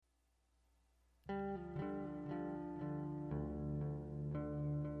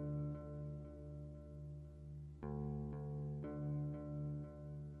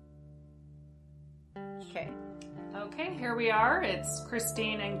Okay, here we are. It's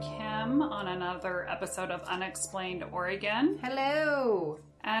Christine and Kim on another episode of Unexplained Oregon. Hello.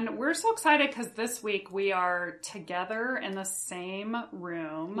 And we're so excited because this week we are together in the same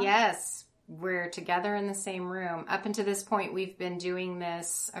room. Yes, we're together in the same room. Up until this point, we've been doing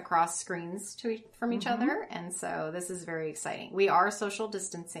this across screens from each other. And so this is very exciting. We are social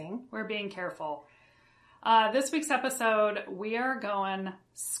distancing. We're being careful. This week's episode, we are going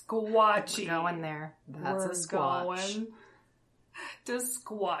squatchy. We're going there. That's a squatch. We're going to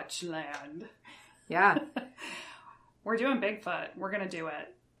Squatch land. Yeah. We're doing Bigfoot. We're going to do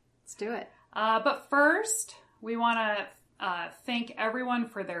it. Let's do it. But first, we want to thank everyone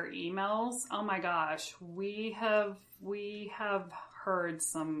for their emails. Oh my gosh, we have heard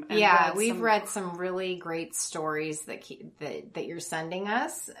some. And read some really great stories that you're sending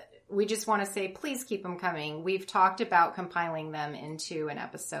us. We just want to say, please keep them coming. We've talked about compiling them into an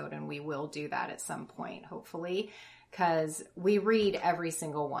episode, and we will do that at some point, hopefully, because we read every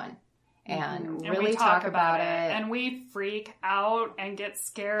single one and really we talk about it. And we freak out and get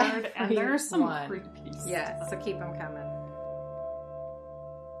scared, and there's some creepy stuff. Yeah, so keep them coming.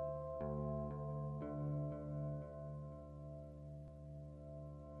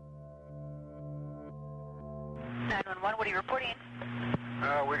 What are you reporting?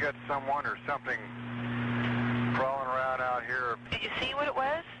 We got someone or something crawling around out here. Did you see what it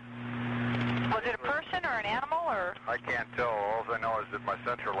was? Was it a person or an animal or? I can't tell. All I know is that my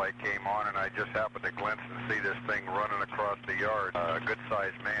central light came on and I just happened to glimpse and see this thing running across the yard. A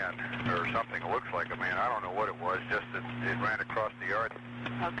good-sized man or something. Looks like a man. I don't know what it was. Just that it ran across the yard.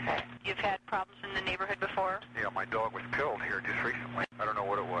 Okay. You've had problems in the neighborhood before? Yeah, my dog was killed here just recently. I don't know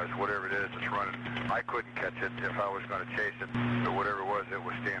what it was. Whatever it is, it's running. I couldn't catch it if I was going to chase it. But whatever it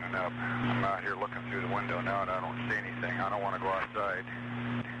was standing up. I'm out here looking through the window now and I don't see anything. I don't want to go outside.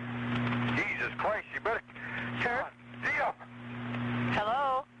 Jesus Christ, you better... Sure. See ya!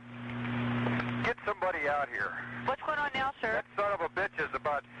 Hello? Get somebody out here. What's going on now, sir? That son of a bitch is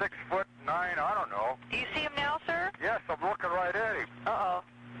about 6'9", I don't know. Do you see him now, sir? Yes, I'm looking right at him. Uh-oh.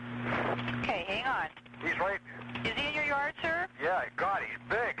 Okay, hang on. He's right... Is he in your yard, sir? Yeah, God, he's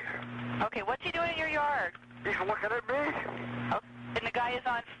big. Okay, what's he doing in your yard? He's looking at me. Oh, and the guy is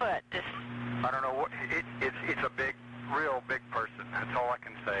on foot. I don't know what... It's a big... real big person. That's all I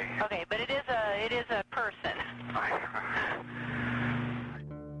can say. Okay, but it is a person.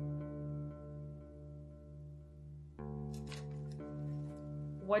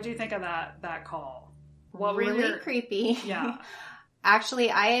 What do you think of that call? Really creepy. Yeah. Actually,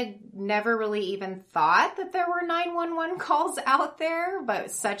 I had never really even thought that there were 911 calls out there,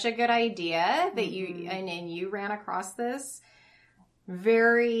 but such a good idea that you ran across this.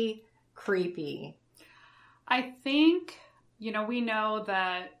 Very creepy. I think, we know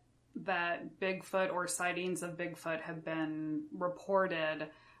that Bigfoot or sightings of Bigfoot have been reported,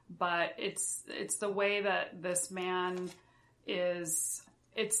 but it's the way that this man is,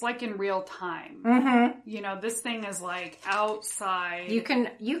 it's like in real time. Mm-hmm. This thing is like outside. You can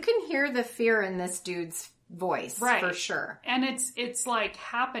hear the fear in this dude's voice, right, for sure. And it's like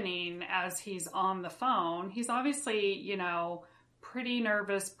happening as he's on the phone. He's obviously, pretty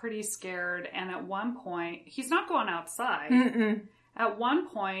nervous, pretty scared. And at one point, he's not going outside. Mm-mm. At one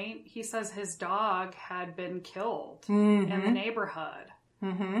point, he says his dog had been killed in the neighborhood.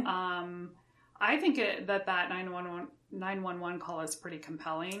 Mm-hmm. I think that 911 call is pretty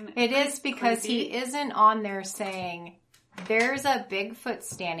compelling. It is because creepy. He isn't on there saying, there's a Bigfoot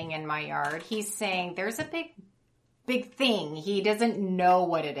standing in my yard. He's saying, there's a big thing. He doesn't know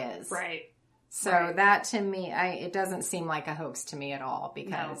what it is. Right. So that to me, it doesn't seem like a hoax to me at all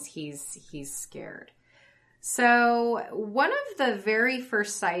because he's scared. So one of the very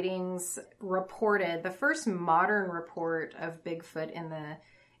first sightings reported, the first modern report of Bigfoot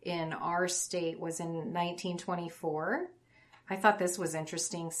in our state was in 1924. I thought this was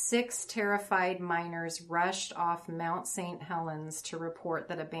interesting. 6 terrified miners rushed off Mount St. Helens to report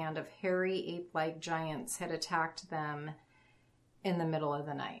that a band of hairy ape-like giants had attacked them in the middle of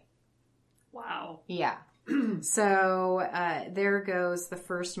the night. Wow. Yeah. So there goes the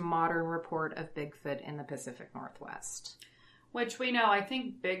first modern report of Bigfoot in the Pacific Northwest. Which we know, I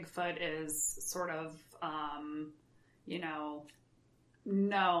think Bigfoot is sort of,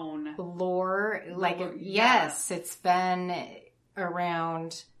 known. Lore. Yes, it's been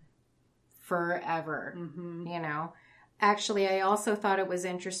around forever, Actually, I also thought it was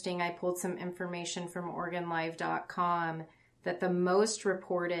interesting. I pulled some information from OregonLive.com that the most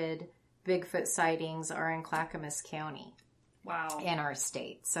reported Bigfoot sightings are in Clackamas County. Wow. In our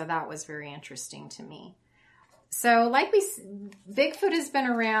state. So that was very interesting to me. So Bigfoot has been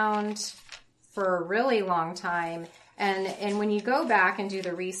around for a really long time. And when you go back and do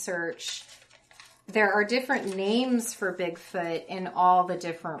the research, there are different names for Bigfoot in all the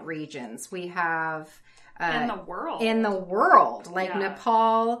different regions. We have in the world. Like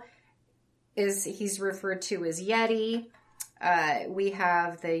Nepal he's referred to as Yeti. We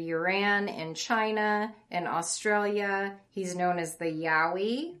have the Yuran in China. In Australia, he's known as the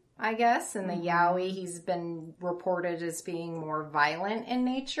Yowie, I guess. And the Yowie, he's been reported as being more violent in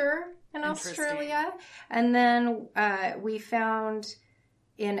nature in Australia. And then we found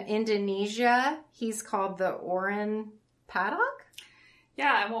in Indonesia, he's called the Orang Paddock.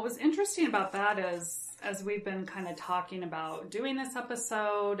 Yeah, and what was interesting about that is, as we've been kind of talking about doing this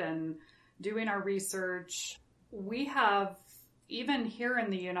episode and doing our research, we have, even here in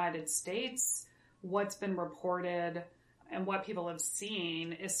the United States, what's been reported and what people have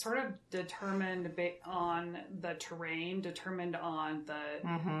seen is sort of determined on the terrain, determined on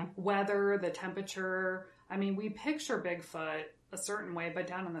the weather, the temperature. I mean, we picture Bigfoot a certain way, but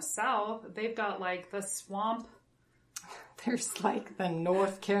down in the South, they've got like the swamp. There's like the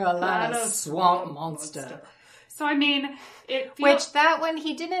North Carolina swamp monster. So, I mean, which that one,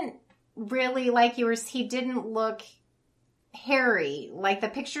 he didn't really, like he didn't look hairy. Like the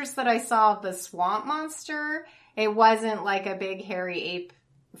pictures that I saw of the swamp monster, it wasn't like a big hairy ape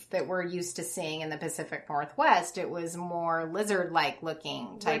that we're used to seeing in the Pacific Northwest. It was more lizard-like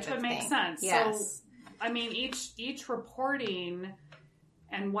looking type of thing. Which would make sense. Yes. So, I mean, each reporting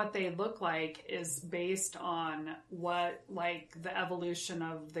and what they look like is based on what, like, the evolution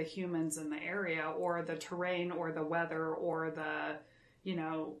of the humans in the area, or the terrain, or the weather, or the,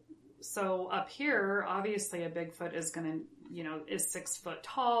 so up here, obviously a Bigfoot is going to, is 6 foot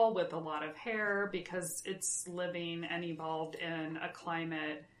tall with a lot of hair because it's living and evolved in a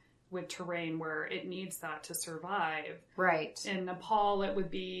climate with terrain where it needs that to survive. Right. In Nepal, it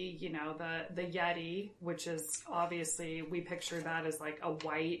would be, the Yeti, which is obviously, we picture that as like a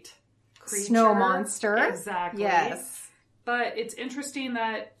white creature. Snow monster. Exactly. Yes. But it's interesting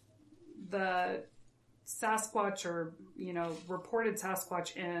that the Sasquatch, or, reported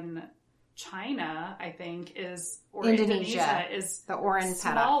Sasquatch in China, I think, or Indonesia is the Orang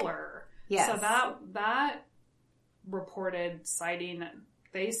smaller. Yes. So that reported sighting,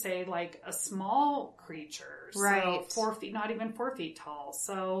 they say like a small creature. Right. So 4 feet, not even 4 feet tall.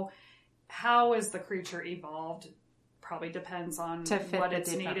 So how is the creature evolved? Probably depends on what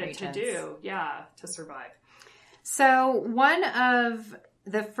it's needed to do. Yeah, to survive. So one of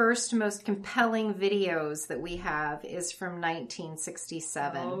the first most compelling videos that we have is from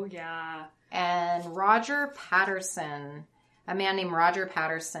 1967. Oh, yeah. And Roger Patterson, a man named Roger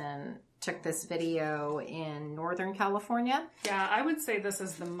Patterson, took this video in Northern California. Yeah, I would say this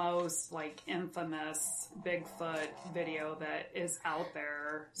is the most infamous Bigfoot video that is out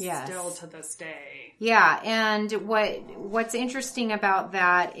there still to this day. Yeah, and what's interesting about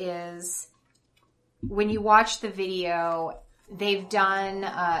that is when you watch the video, they've done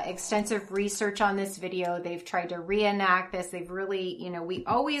extensive research on this video. They've tried to reenact this. They've really, we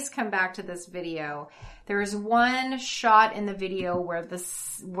always come back to this video. There's one shot in the video where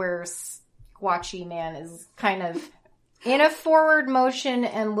Squatchy Man is kind of in a forward motion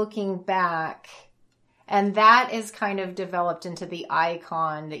and looking back. And that is kind of developed into the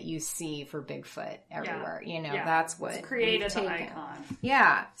icon that you see for Bigfoot everywhere. That's what it's created the icon.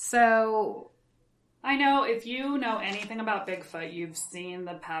 Yeah. So I know if you know anything about Bigfoot, you've seen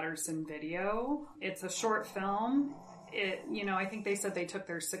the Patterson video. It's a short film. I think they said they took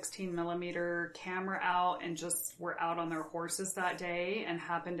their 16 millimeter camera out and just were out on their horses that day and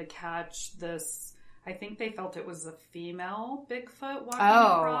happened to catch this. I think they felt it was a female Bigfoot walking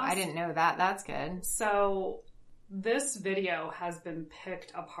across. I didn't know that. That's good. So this video has been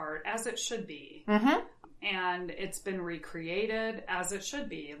picked apart, as it should be. Mm-hmm. And it's been recreated as it should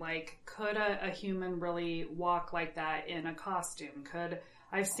be. Like, could a human really walk like that in a costume?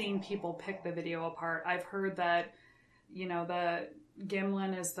 I've seen people pick the video apart. I've heard that, the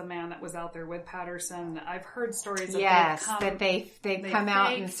Gimlin is the man that was out there with Patterson. I've heard stories of they've come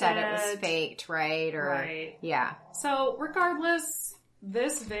out and said it was faked, right? Right. Yeah. So regardless,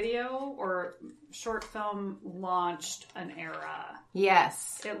 this video or short film launched an era.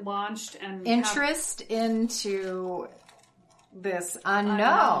 Yes. It launched an interest into this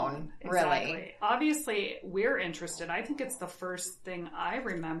unknown, really. Exactly. Obviously, we're interested. I think it's the first thing I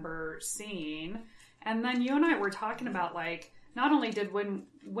remember seeing. And then you and I were talking about, not only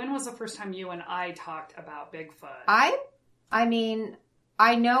when was the first time you and I talked about Bigfoot? I mean,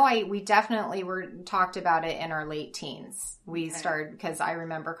 I know we definitely talked about it in our late teens. We started, because I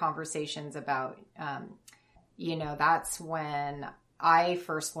remember conversations about, that's when I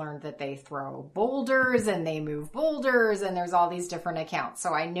first learned that they throw boulders and they move boulders and there's all these different accounts.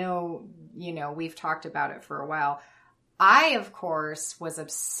 So I know, we've talked about it for a while. I, of course, was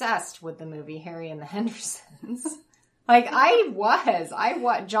obsessed with the movie Harry and the Hendersons. Like I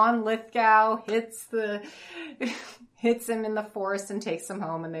watched John Lithgow hits him in the forest and takes him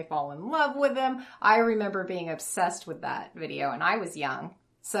home and they fall in love with him. I remember being obsessed with that video and I was young.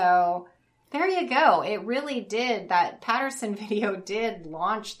 So there you go. It really did. That Patterson video did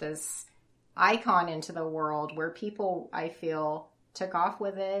launch this icon into the world where people, I feel, took off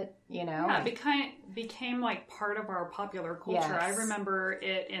with it, Yeah, it became like part of our popular culture. Yes. I remember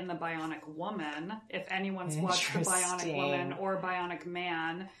it in The Bionic Woman. If anyone's watched The Bionic Woman or Bionic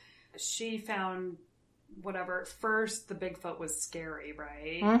Man, she found whatever. First, the Bigfoot was scary,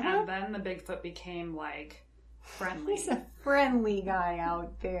 right? Mm-hmm. And then the Bigfoot became like friendly. He's a friendly guy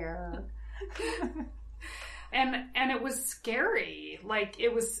out there. and it was scary. Like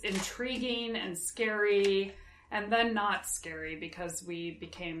it was intriguing and scary. And then not scary because we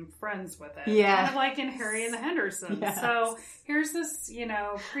became friends with it. Yeah. Kind of like in Harry and the Hendersons. Yes. So here's this,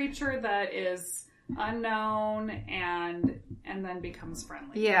 creature that is unknown and then becomes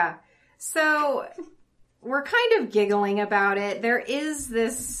friendly. Yeah. So we're kind of giggling about it. There is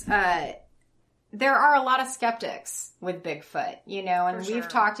this, there are a lot of skeptics with Bigfoot, and we've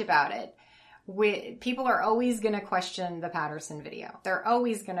talked about it. People are always going to question the Patterson video. They're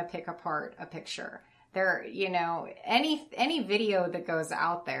always going to pick apart a picture. There, any video that goes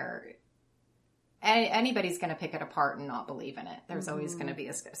out there, anybody's going to pick it apart and not believe in it. There's always going to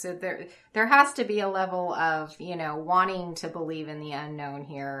be so there has to be a level of, wanting to believe in the unknown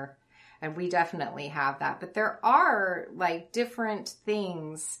here. And we definitely have that. But there are like different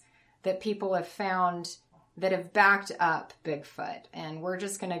things that people have found that have backed up Bigfoot. And we're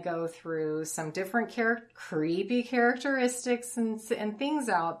just going to go through some different creepy characteristics and things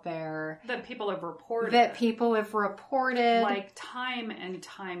out there. That people have reported. Like time and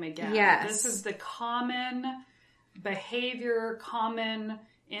time again. Yes. This is the common behavior, common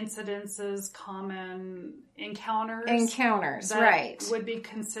incidences, common encounters. That right. would be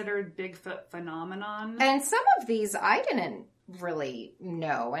considered Bigfoot phenomenon. And some of these I didn't really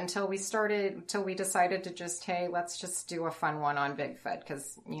know until we decided to just, hey, let's just do a fun one on Bigfoot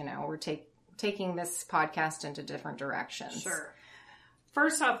because, we're taking this podcast into different directions. Sure.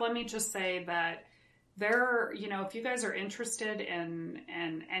 First off, let me just say that if you guys are interested in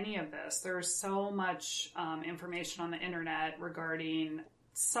any of this, there's so much information on the internet regarding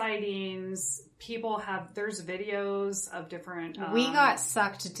sightings. There's videos of different we got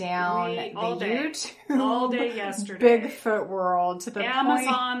sucked down YouTube all day yesterday. Bigfoot world to the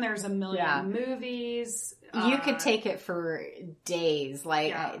Amazon point. There's a million movies. You could take it for days.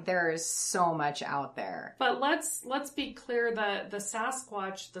 There is so much out there. But let's be clear that the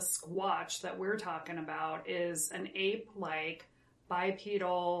Sasquatch, the Squatch that we're talking about is an ape-like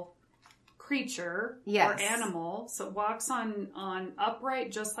bipedal creature or animal. So it walks on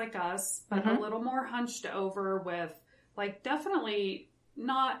upright just like us, but a little more hunched over with definitely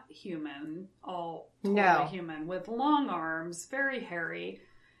not human, human with long arms, very hairy.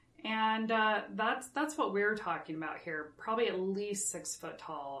 And that's what we're talking about here. Probably at least 6 foot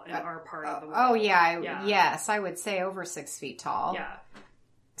tall in our part of the world. Oh yeah. Yes, I would say over 6 feet tall. Yeah.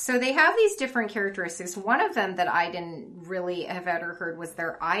 So they have these different characteristics. One of them that I didn't really have ever heard was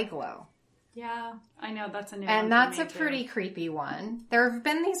their eye glow. Yeah, I know. That's a new one. And that's a pretty creepy one. There have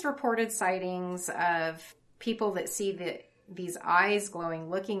been these reported sightings of people that see these eyes glowing,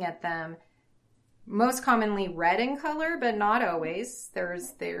 looking at them. Most commonly red in color, but not always.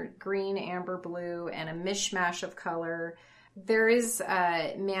 They're green, amber, blue, and a mishmash of color. There is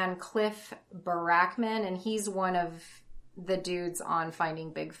a man, Cliff Barackman, and he's one of the dudes on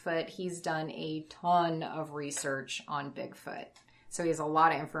Finding Bigfoot. He's done a ton of research on Bigfoot. So he has a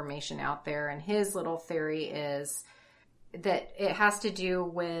lot of information out there. And his little theory is that it has to do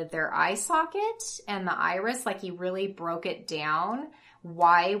with their eye socket and the iris. Like he really broke it down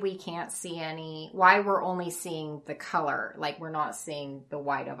why we can't see why we're only seeing the color. Like we're not seeing the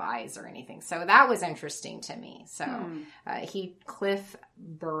white of eyes or anything. So that was interesting to me. So Cliff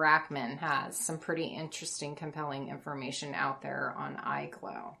Barackman has some pretty interesting, compelling information out there on eye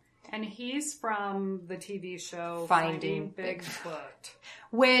glow. And he's from the TV show Finding Bigfoot.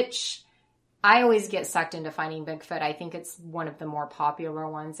 Which I always get sucked into Finding Bigfoot. I think it's one of the more popular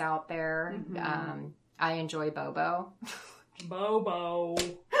ones out there. Mm-hmm. I enjoy Bobo. Bobo.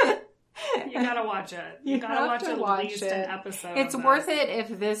 You gotta watch it. You gotta watch at least an episode. It's worth it if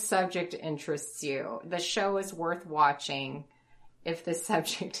this subject interests you. The show is worth watching if this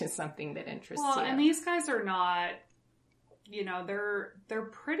subject is something that interests you. Well, and these guys are not... they're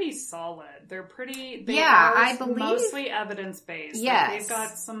pretty solid. I believe mostly evidence-based. Yes. Like they've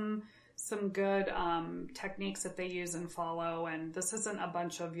got some good techniques that they use and follow, and this isn't a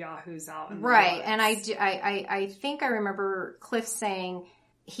bunch of yahoos out in the woods. And I think I remember Cliff saying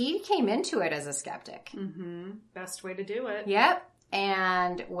he came into it as a skeptic. Mm-hmm. Best way to do it. Yep.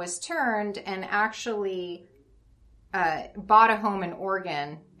 And was turned and actually bought a home in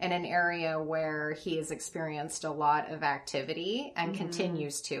Oregon in an area where he has experienced a lot of activity and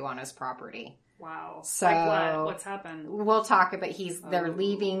continues to on his property. Wow. So like what? What's happened? We'll talk about they're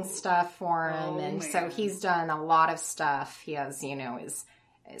leaving stuff for him, and so he's done a lot of stuff. He has,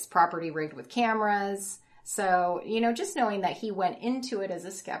 his property rigged with cameras. So, just knowing that he went into it as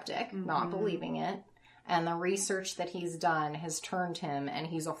a skeptic, not believing it, and the research that he's done has turned him, and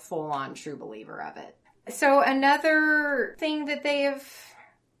he's a full-on true believer of it. So another thing that they have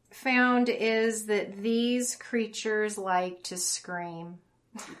found is that these creatures like to scream.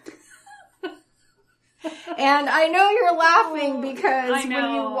 And I know you're laughing because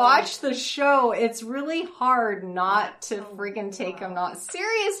when you watch the show, it's really hard not to friggin' take them not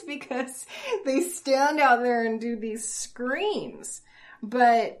serious because they stand out there and do these screams.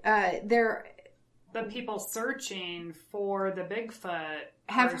 But the people searching for the Bigfoot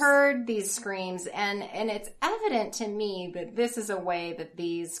have heard these screams, and it's evident to me that this is a way that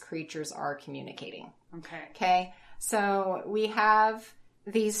these creatures are communicating. Okay. So we have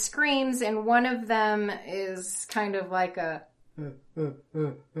these screams, and one of them is kind of like a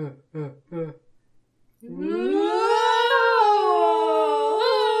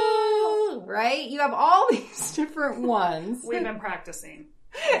right? You have all these different ones. We've been practicing.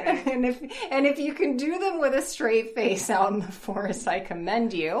 Okay. And if you can do them with a straight face out in the forest, I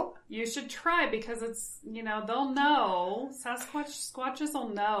commend you. You should try, because it's, they'll know. Squatches will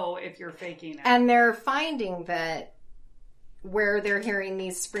know if you're faking it. And they're finding that where they're hearing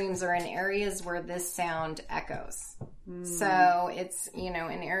these screams are in areas where this sound echoes. So it's, an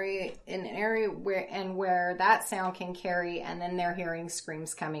area where that sound can carry, and then they're hearing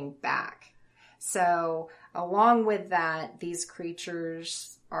screams coming back. So along with that, these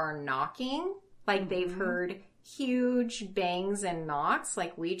creatures are knocking, like they've heard huge bangs and knocks.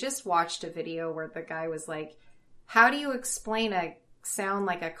 Like we just watched a video where the guy was like, how do you explain a sound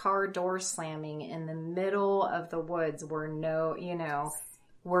like a car door slamming in the middle of the woods where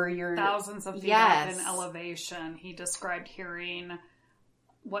where you're thousands of feet up in elevation? He described hearing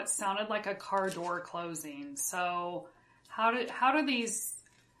what sounded like a car door closing. So how do these,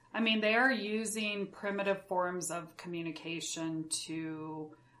 they are using primitive forms of communication to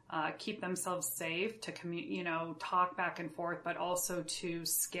keep themselves safe, to talk back and forth, but also to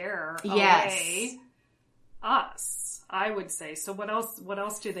scare away us, I would say. So what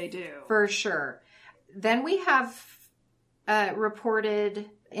else do they do? For sure. Then we have reported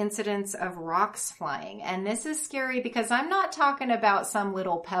incidents of rocks flying. And this is scary because I'm not talking about some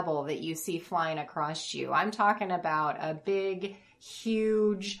little pebble that you see flying across you. I'm talking about a big,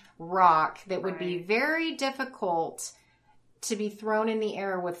 huge rock that would be very difficult to be thrown in the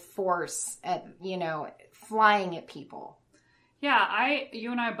air with force at, flying at people. Yeah,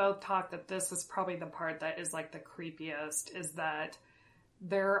 you and I both talked that this is probably the part that is like the creepiest, is that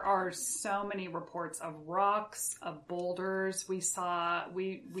there are so many reports of rocks, of boulders. We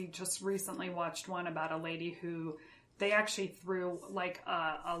just recently watched one about a lady who they actually threw like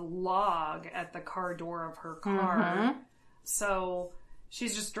a log at the car door of her car. So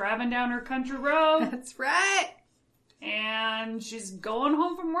she's just driving down her country road. That's right. And she's going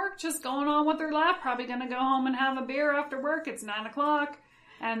home from work, just going on with her life, probably going to go home and have a beer after work. It's 9:00.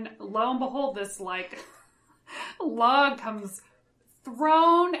 And lo and behold, this log comes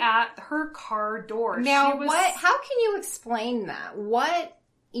thrown at her car door. Now, how can you explain that? What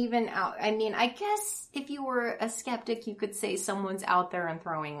even out? I guess if you were a skeptic, you could say someone's out there and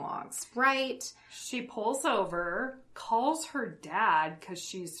throwing logs, right? She pulls over, calls her dad because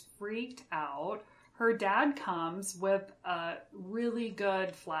she's freaked out. Her dad comes with a really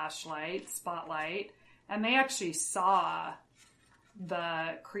good spotlight, and they actually saw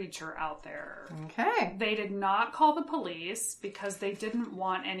the creature out there. Okay. They did not call the police because they didn't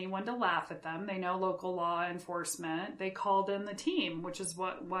want anyone to laugh at them. They know local law enforcement. They called in the team, which is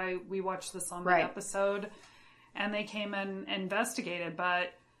why we watched this on the episode, and they came and investigated.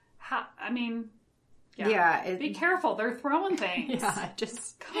 But be careful. They're throwing things. Yeah,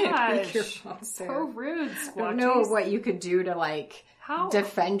 just be careful. So rude, Squatchies. I don't know what you could do to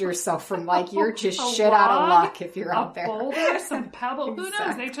defend yourself from you're just shit out of luck if you're out there. A boulder, some pebble. Who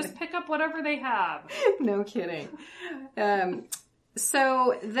knows? They just pick up whatever they have. No kidding.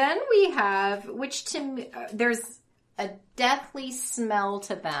 So then we have, which to me, there's a deathly smell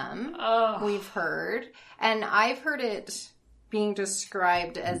to them. Oh. We've heard. And I've heard it being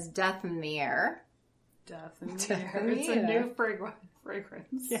described as death in the air. Death in the air. It's a new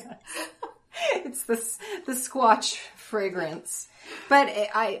fragrance. Yeah. It's the Squatch fragrance. But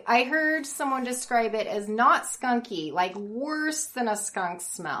I heard someone describe it as not skunky, like worse than a skunk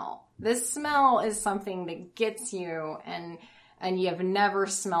smell. This smell is something that gets you and you've never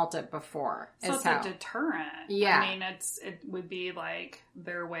smelt it before. So it's a deterrent. Yeah. I mean, it would be like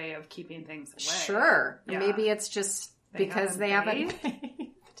their way of keeping things away. Sure. Yeah. Maybe it's just because they haven't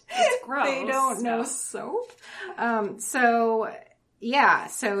bathed. It's gross. They don't know soap. So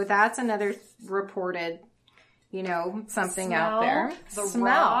that's another reported, something Smell, out there. The Smell.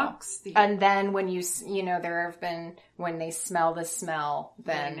 rocks. And then when there have been, when they smell the smell,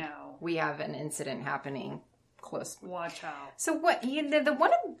 then we have an incident happening close. Watch out. So what,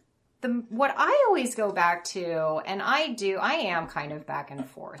 what I always go back to, and I am kind of back and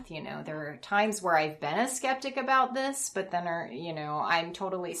forth, there are times where I've been a skeptic about this, but then I'm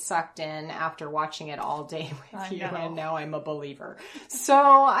totally sucked in after watching it all day with you, and now I'm a believer. So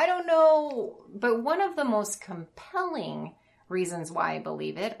I don't know, but one of the most compelling reasons why I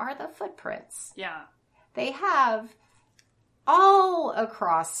believe it are the footprints. Yeah. They have all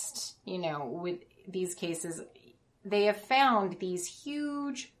across, with these cases, they have found these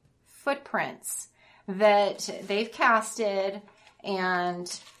huge footprints that they've casted,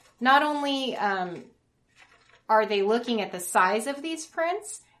 and not only are they looking at the size of these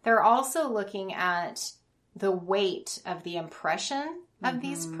prints, they're also looking at the weight of the impression of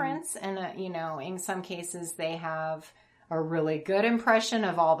these prints, and in some cases they have a really good impression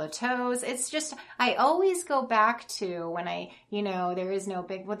of all the toes. It's just, I always go back to when there is no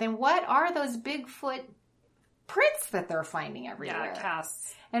Bigfoot, then what are those Bigfoot prints that they're finding everywhere? Yeah,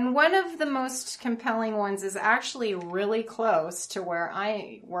 casts. And one of the most compelling ones is actually really close to where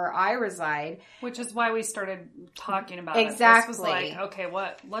I reside. Which is why we started talking about exactly. it. This was like, okay,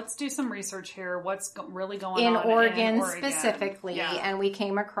 let's do some research here. What's really going on in Oregon specifically. Yeah. And we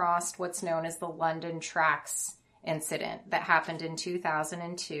came across what's known as the London Tracks incident that happened in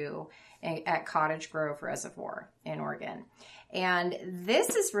 2002 at Cottage Grove Reservoir in Oregon. And this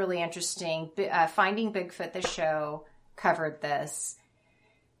is really interesting. Finding Bigfoot, the show, covered this.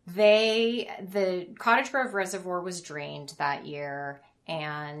 The Cottage Grove Reservoir was drained that year,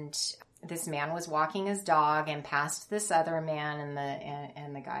 and this man was walking his dog and passed this other man,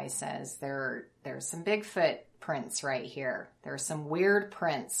 and the guy says, there's some Bigfoot prints right here. There's some weird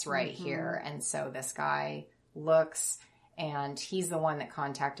prints right here. And so this guy looks, and he's the one that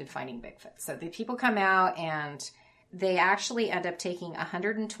contacted Finding Bigfoot. So the people come out, and they actually end up taking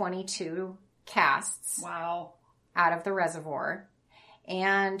 122 casts out of the reservoir.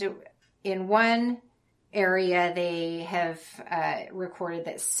 And in one area, they have recorded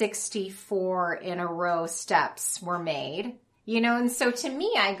that 64 in a row steps were made. And so to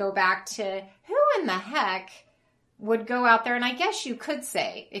me, I go back to who in the heck would go out there? And I guess you could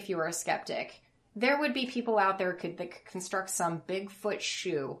say, if you were a skeptic, there would be people out there that could construct some Bigfoot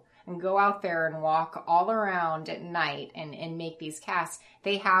shoe and go out there and walk all around at night and make these casts.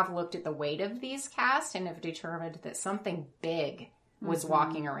 They have looked at the weight of these casts and have determined that something big was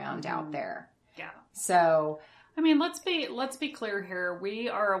walking around out there. Yeah. So, I mean, let's be clear here. We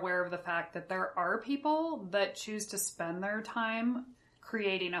are aware of the fact that there are people that choose to spend their time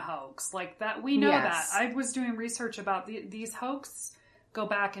creating a hoax like that. We know that. I was doing research about these hoax go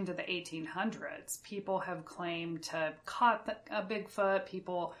back into the 1800s. People have claimed to caught a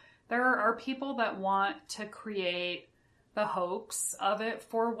Bigfoot. There are people that want to create the hoax of it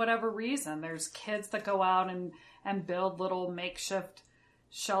for whatever reason. There's kids that go out and build little makeshift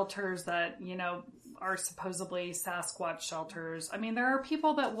shelters that, are supposedly Sasquatch shelters. I mean, there are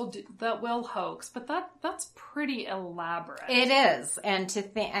people that will hoax, but that's pretty elaborate. It is. And to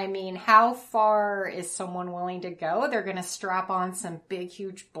think, how far is someone willing to go? They're going to strap on some big,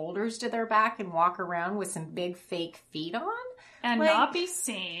 huge boulders to their back and walk around with some big fake feet on? And not be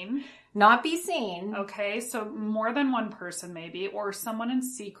seen. Not be seen. Okay, so more than one person maybe, or someone in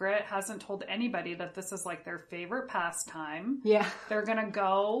secret hasn't told anybody that this is like their favorite pastime. Yeah. They're going to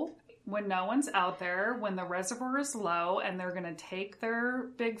go when no one's out there, when the reservoir is low, and they're going to take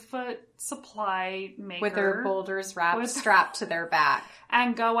their Bigfoot supply maker. With their boulders strapped to their back.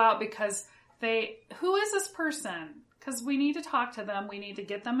 And go out because who is this person? Because we need to talk to them. We need to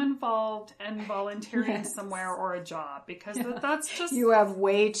get them involved and volunteering somewhere or a job. Because that's just... You have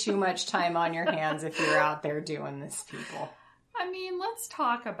way too much time on your hands if you're out there doing this, people. I mean, let's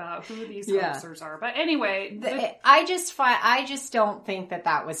talk about who these hoaxers are. But anyway, I just don't think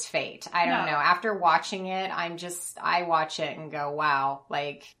that was fate. I don't know. After watching it, I watch it and go, wow,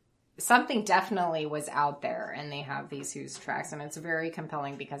 like something definitely was out there, and they have these huge tracks, and it's very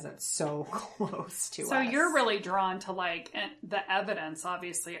compelling because it's so close to us. So you're really drawn to like the evidence,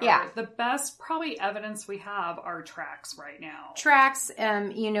 obviously. Yeah. The best probably evidence we have are tracks right now. Tracks,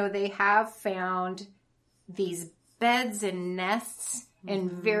 they have found these beds and nests in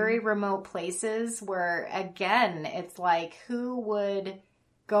very remote places where, again, it's like, who would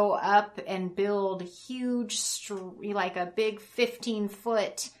go up and build huge, like a big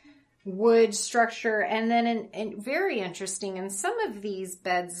 15-foot wood structure? And then, and very interesting, in some of these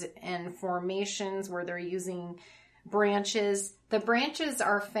beds and formations where they're using branches, the branches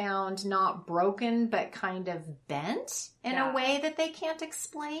are found not broken, but kind of bent in a way that they can't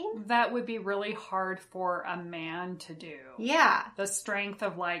explain. That would be really hard for a man to do. Yeah. The strength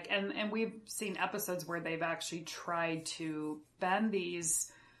of like, and we've seen episodes where they've actually tried to bend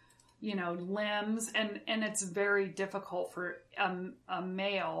these, limbs, and it's very difficult for a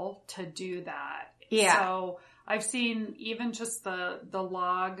male to do that. Yeah. So I've seen even just the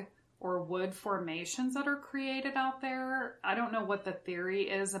log or wood formations that are created out there. I don't know what the theory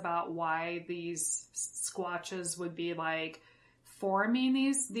is about why these squatches would be like forming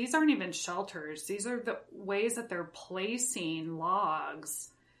these. These aren't even shelters. These are the ways that they're placing logs.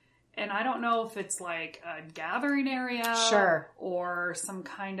 And I don't know if it's like a gathering area, sure, or some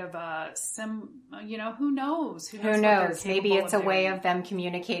kind of a who knows? Who knows? Maybe it's a way of them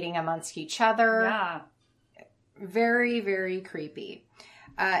communicating amongst each other. Yeah. Very, very creepy.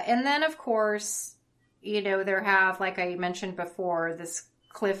 And then, of course, there have, like I mentioned before, this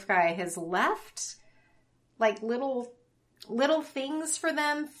cliff guy has left like little things for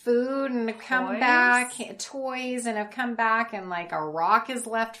them, food, and have come back, toys, and have come back, and like a rock is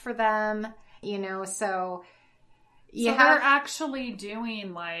left for them, so they're actually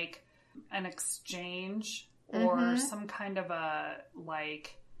doing like an exchange or some kind of a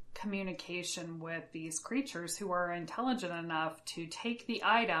like communication with these creatures who are intelligent enough to take the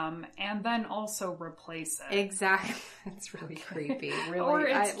item and then also replace it. Exactly. It's really creepy. Really. Or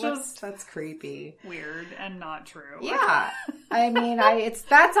it's that's creepy. Weird and not true. Yeah. I mean,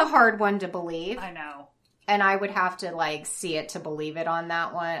 that's a hard one to believe. I know. And I would have to like see it to believe it on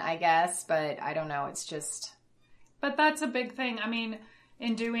that one, I guess, but I don't know. It's just. But that's a big thing. I mean,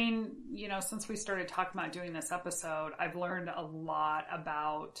 in doing, since we started talking about doing this episode, I've learned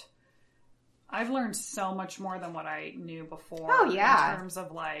so much more than what I knew before. Oh, yeah. In terms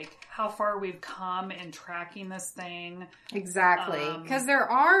of like how far we've come in tracking this thing. Exactly. Because there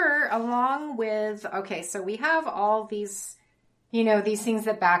are, so we have all these, these things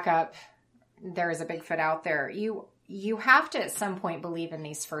that back up there is a Bigfoot out there. You have to at some point believe in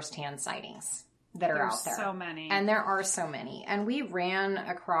these firsthand sightings that are out there. There's so many. And there are so many. And we ran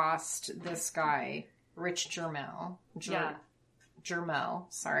across this guy, Rich Germo.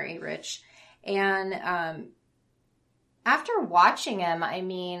 Sorry, Rich. And after watching him, I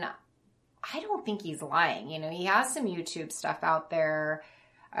mean, I don't think he's lying. He has some YouTube stuff out there.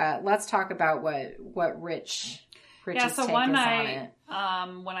 Let's talk about what Rich's take is on it.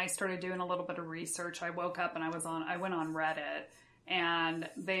 When I started doing a little bit of research, I woke up and I went on Reddit, and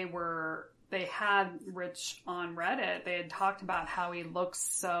they had Rich on Reddit. They had talked about how he looks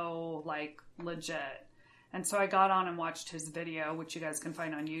so like legit. And so I got on and watched his video, which you guys can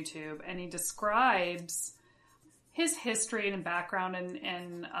find on YouTube. And he describes his history and background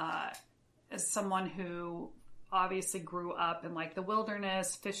and as someone who obviously grew up in like the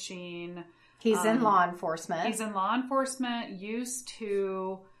wilderness, fishing. He's in law enforcement. Used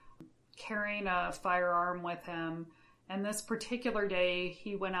to carrying a firearm with him. And this particular day,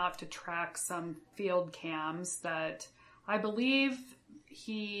 he went out to track some field cams that I believe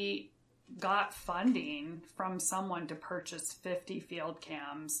he got funding from someone to purchase 50 field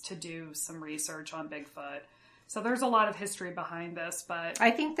cams to do some research on Bigfoot. So there's a lot of history behind this, but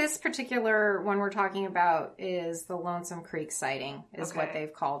I think this particular one we're talking about is the Lonesome Creek sighting is what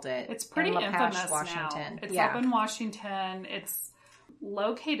they've called it. It's pretty infamous Washington. Now. It's up in Washington. It's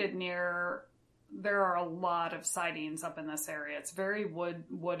located near, there are a lot of sightings up in this area. It's very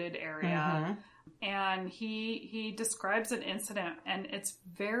wooded area. Mm-hmm. And he describes an incident, and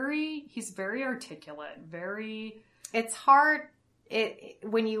he's very articulate, it's hard.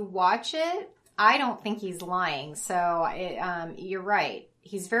 When you watch it, I don't think he's lying. So you're right.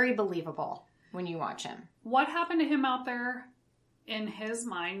 He's very believable when you watch him. What happened to him out there in his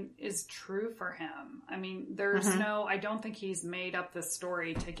mind is true for him. I mean, there's I don't think he's made up this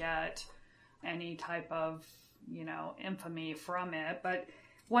story to get any type of infamy from it. But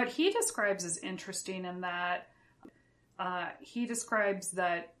what he describes is interesting in that he describes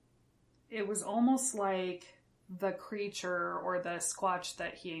that it was almost like the creature or the Squatch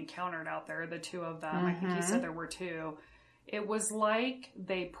that he encountered out there, the two of them, I think he said there were two. It was like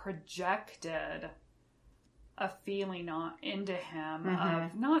they projected a feeling into him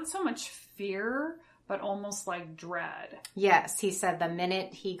of not so much fear, but almost like dread. Yes, he said the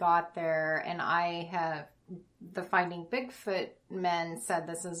minute he got there, and the Finding Bigfoot men said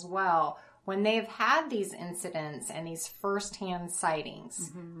this as well, when they've had these incidents and these firsthand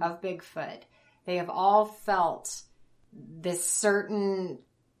sightings of Bigfoot, they have all felt this certain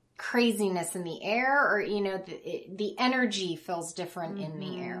craziness in the air, or the energy feels different in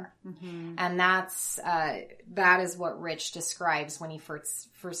the air, and that is what Rich describes when he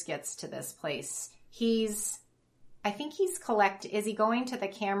first gets to this place. I think he's is he going to the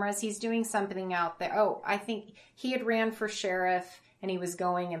cameras? He's doing something out there. Oh, I think he had ran for sheriff and he was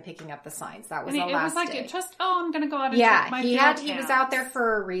going and picking up the signs. That was the last day. It was like, I'm going to go out and check my field camp. He was out there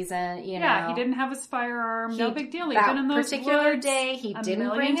for a reason, Yeah, he didn't have his firearm. No big deal. He'd been in those particular woods day, he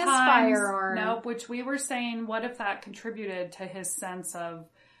didn't bring his firearm. Nope, which we were saying, what if that contributed to his sense of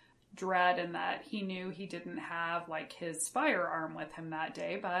dread, and that he knew he didn't have like his firearm with him that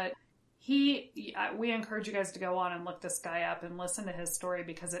day. But we encourage you guys to go on and look this guy up and listen to his story,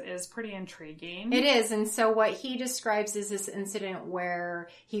 because it is pretty intriguing. It is. And so what he describes is this incident where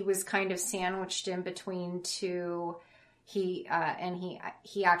he was kind of sandwiched in between two. He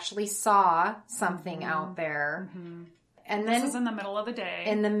actually saw something out there. And then this was in the middle of the day.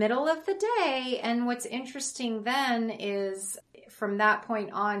 In the middle of the day. And what's interesting then is from that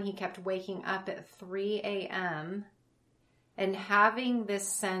point on, he kept waking up at 3 a.m. and having this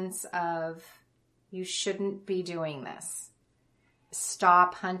sense of, you shouldn't be doing this.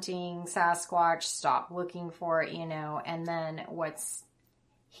 Stop hunting Sasquatch, stop looking for it, And then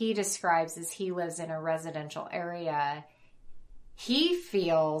he describes is he lives in a residential area. He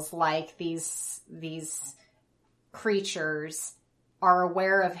feels like these creatures are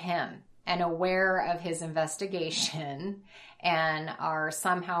aware of him and aware of his investigation and are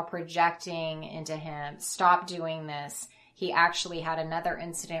somehow projecting into him, stop doing this. He actually had another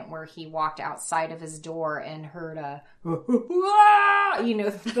incident where he walked outside of his door and heard the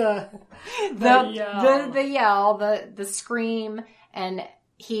yell, the scream, and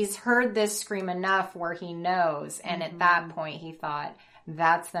he's heard this scream enough where he knows, and at that point he thought,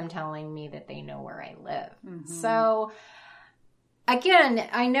 that's them telling me that they know where I live. So again,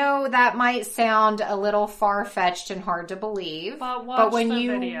 I know that might sound a little far-fetched and hard to believe, but when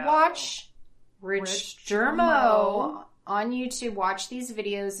you watch Rich Germo on YouTube, watch these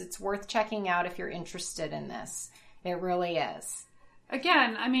videos. It's worth checking out if you're interested in this. It really is.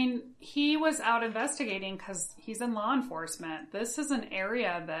 Again, I mean, he was out investigating because he's in law enforcement. This is an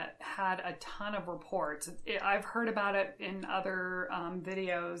area that had a ton of reports. I've heard about it in other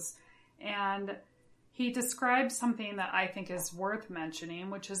videos, and he describes something that I think is worth mentioning,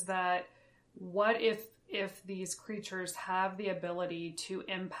 which is that what if these creatures have the ability to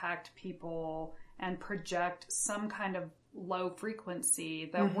impact people and project some kind of low frequency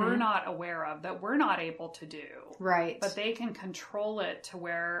that we're not aware of, that we're not able to do. Right. But they can control it to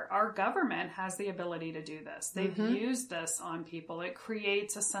where our government has the ability to do this. They've used this on people. It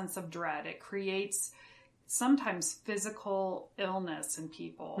creates a sense of dread. It creates sometimes physical illness in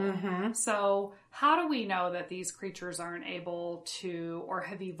people. So how do we know that these creatures aren't able to, or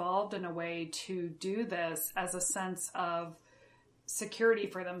have evolved in a way to do this as a sense of security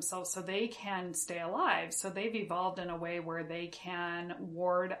for themselves so they can stay alive? So they've evolved in a way where they can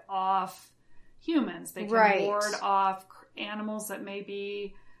ward off humans. They can ward off animals that may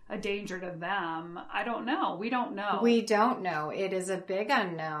be a danger to them. I don't know. We don't know. We don't know. It is a big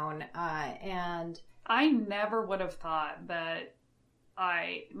unknown. And I never would have thought that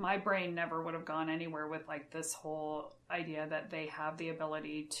my brain never would have gone anywhere with like this whole idea that they have the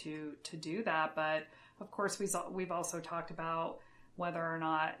ability to do that. But of course we've also talked about whether or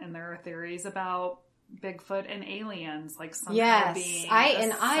not, and there are theories about Bigfoot and aliens, like somehow being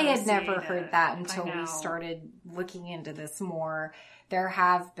associated. I had never heard that until we started looking into this more. There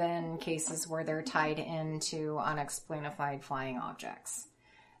have been cases where they're tied into unexplained flying objects.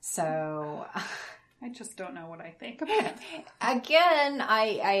 So I just don't know what I think about it. Again,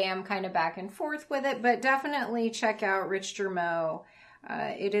 I am kind of back and forth with it, but definitely check out Rich Germo.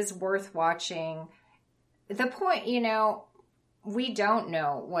 It is worth watching. The point, we don't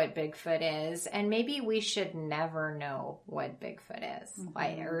know what Bigfoot is, and maybe we should never know what Bigfoot is,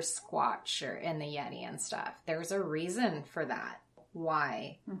 or Squatch, or in the Yeti and stuff. There's a reason for that.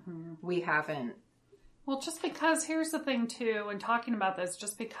 Why we haven't Well, just because, here's the thing too, and talking about this,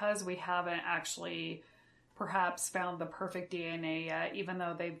 just because we haven't actually perhaps found the perfect DNA yet, even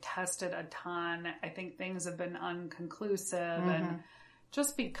though they've tested a ton, I think things have been unconclusive, and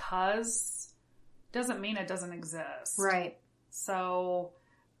just because doesn't mean it doesn't exist. Right. So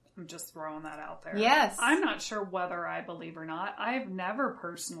I'm just throwing that out there. Yes. I'm not sure whether I believe or not. I've never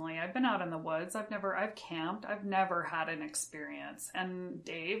personally, I've been out in the woods. I've camped. I've never had an experience. And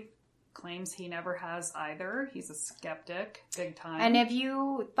Dave claims he never has either. He's a skeptic, big time. And have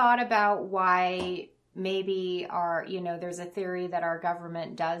you thought about why maybe there's a theory that our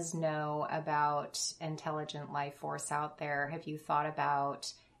government does know about intelligent life force out there? Have you thought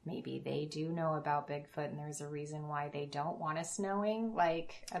about maybe they do know about Bigfoot and there's a reason why they don't want us knowing,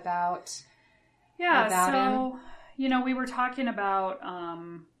 about him? We were talking about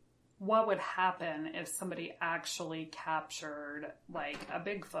what would happen if somebody actually captured a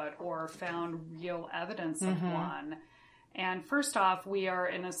Bigfoot or found real evidence of one. And first off, we are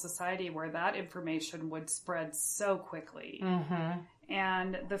in a society where that information would spread so quickly.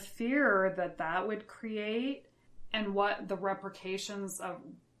 And the fear that would create and what the repercussions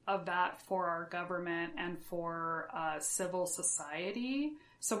of that for our government and for civil society.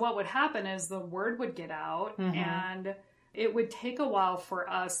 So what would happen is the word would get out and it would take a while for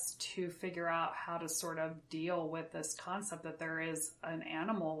us to figure out how to sort of deal with this concept that there is an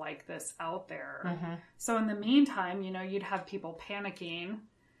animal like this out there. So in the meantime, you'd have people panicking,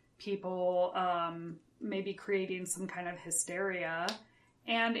 people maybe creating some kind of hysteria.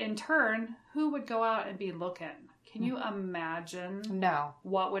 And in turn, who would go out and be looking? Can you imagine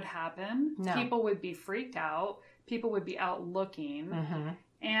what would happen? No. People would be freaked out. People would be out looking.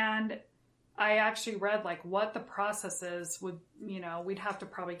 And I actually read what the process is we'd have to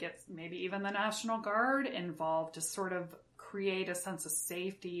probably get maybe even the National Guard involved to sort of create a sense of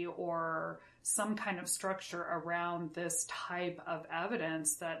safety or some kind of structure around this type of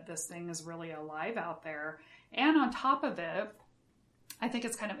evidence that this thing is really alive out there. And on top of it, I think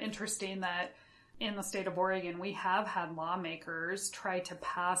it's kind of interesting that in the state of Oregon, we have had lawmakers try to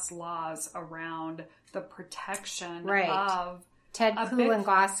pass laws around the protection of Ted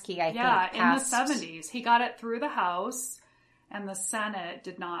Kulongoski, I think. Yeah, in the 70s. He got it through the House, and the Senate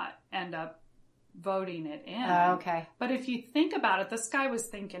did not end up voting it in. Oh, okay. But if you think about it, this guy was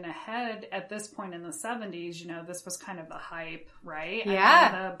thinking ahead at this point in the 70s. This was kind of the hype, right?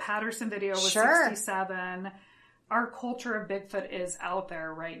 Yeah. The Patterson video was 67. Our culture of Bigfoot is out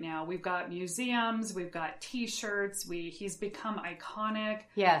there right now. We've got museums, we've got t-shirts, he's become iconic.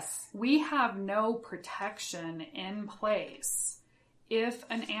 Yes. We have no protection in place. If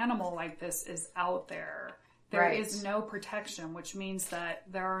an animal like this is out there, there is no protection, which means that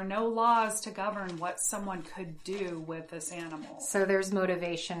there are no laws to govern what someone could do with this animal. So there's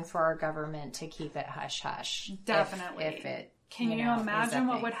motivation for our government to keep it hush-hush. Definitely. If it... Can you imagine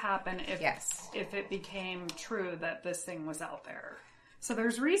what would happen if it became true that this thing was out there? So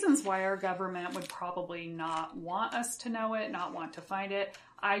there's reasons why our government would probably not want us to know it, not want to find it.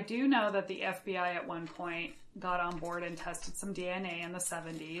 I do know that the FBI at one point got on board and tested some DNA in the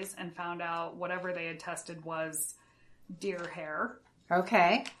 70s and found out whatever they had tested was deer hair.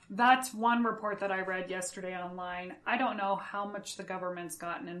 Okay. That's one report that I read yesterday online. I don't know how much the government's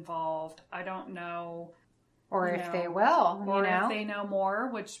gotten involved. I don't know... Or if they will, or if they know more,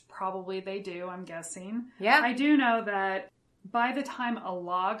 which probably they do, I'm guessing. Yeah. I do know that by the time a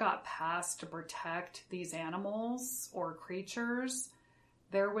law got passed to protect these animals or creatures,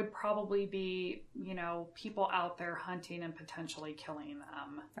 there would probably be, people out there hunting and potentially killing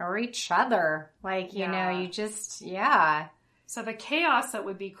them. Or each other. You just, So the chaos that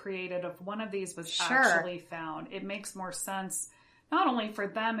would be created if one of these was actually found, it makes more sense. Not only for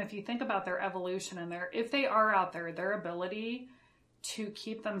them, if you think about their evolution and if they are out there, their ability to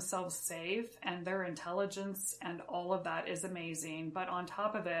keep themselves safe and their intelligence and all of that is amazing. But on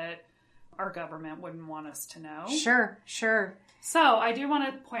top of it, our government wouldn't want us to know. Sure. So I do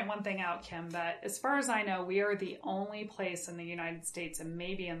want to point one thing out, Kim, that as far as I know, we are the only place in the United States and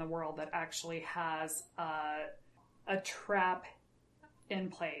maybe in the world that actually has a trap in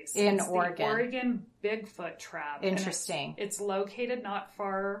place. It's Oregon. The Oregon Bigfoot trap. Interesting. It's located not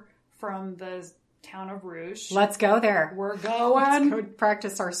far from the town of Rouge. Let's go there. We're going. Let's go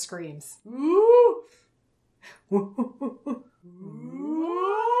practice our screams. Woo!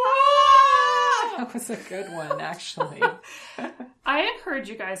 That was a good one, actually. I encourage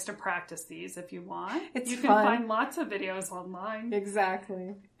you guys to practice these if you want. You can find lots of videos online.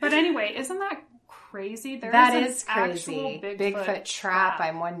 Exactly. But anyway, isn't that crazy? That is crazy. Bigfoot trap.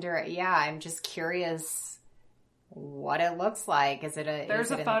 I'm wondering. Yeah, I'm just curious what it looks like. Is it a?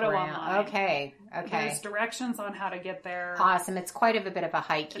 There's a photo online. Okay. There's directions on how to get there. Awesome. It's quite a bit of a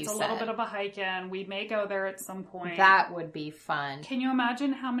hike. It's a little bit of a hike in. We may go there at some point. That would be fun. Can you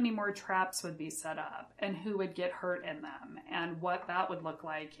imagine how many more traps would be set up and who would get hurt in them and what that would look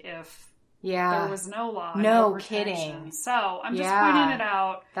like if there was no law? No kidding. So I'm just pointing it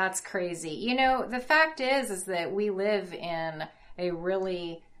out. That's crazy. You know, the fact is that we live in a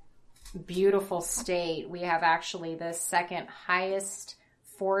really beautiful state. We have actually the second highest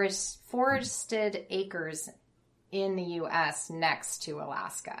forested acres in the U.S. next to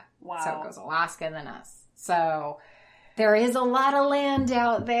Alaska. Wow. So it goes Alaska and then us. So there is a lot of land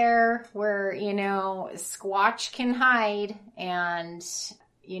out there where, you know, Squatch can hide. And,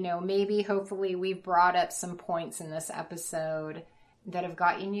 you know, maybe hopefully we've brought up some points in this episode that have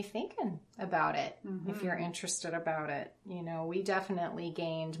gotten you thinking about it. If you're interested about it. You know, we definitely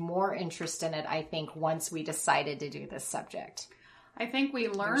gained more interest in it, I think, once we decided to do this subject. I think we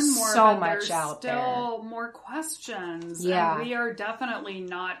learned more, so but much there's out still there. More questions. Yeah. And we are definitely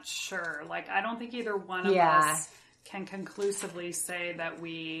not sure. Like, I don't think either one of us can conclusively say that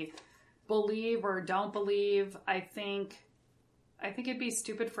we believe or don't believe. I think it'd be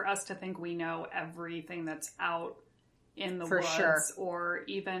stupid for us to think we know everything that's out in the woods, or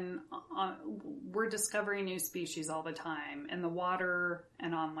even we're discovering new species all the time in the water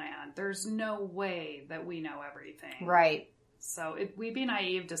and on land. There's no way that we know everything. Right. So we'd be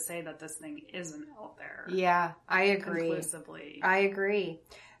naive to say that this thing isn't out there. Yeah, I agree. Conclusively. I agree.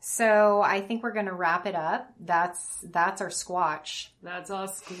 So I think we're going to wrap it up. That's our Squatch. That's a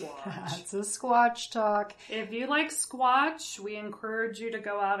Squatch. That's a Squatch talk. If you like Squatch, we encourage you to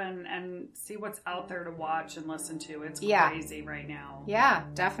go out and see what's out there to watch and listen to. It's crazy right now. Yeah,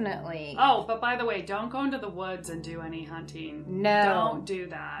 definitely. Oh, but by the way, don't go into the woods and do any hunting. No. Don't do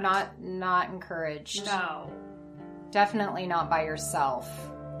that. Not encouraged. No. Definitely not by yourself.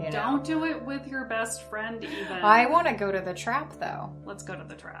 You know? Don't do it with your best friend even. I want to go to the trap though. Let's go to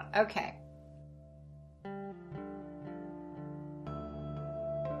the trap. Okay.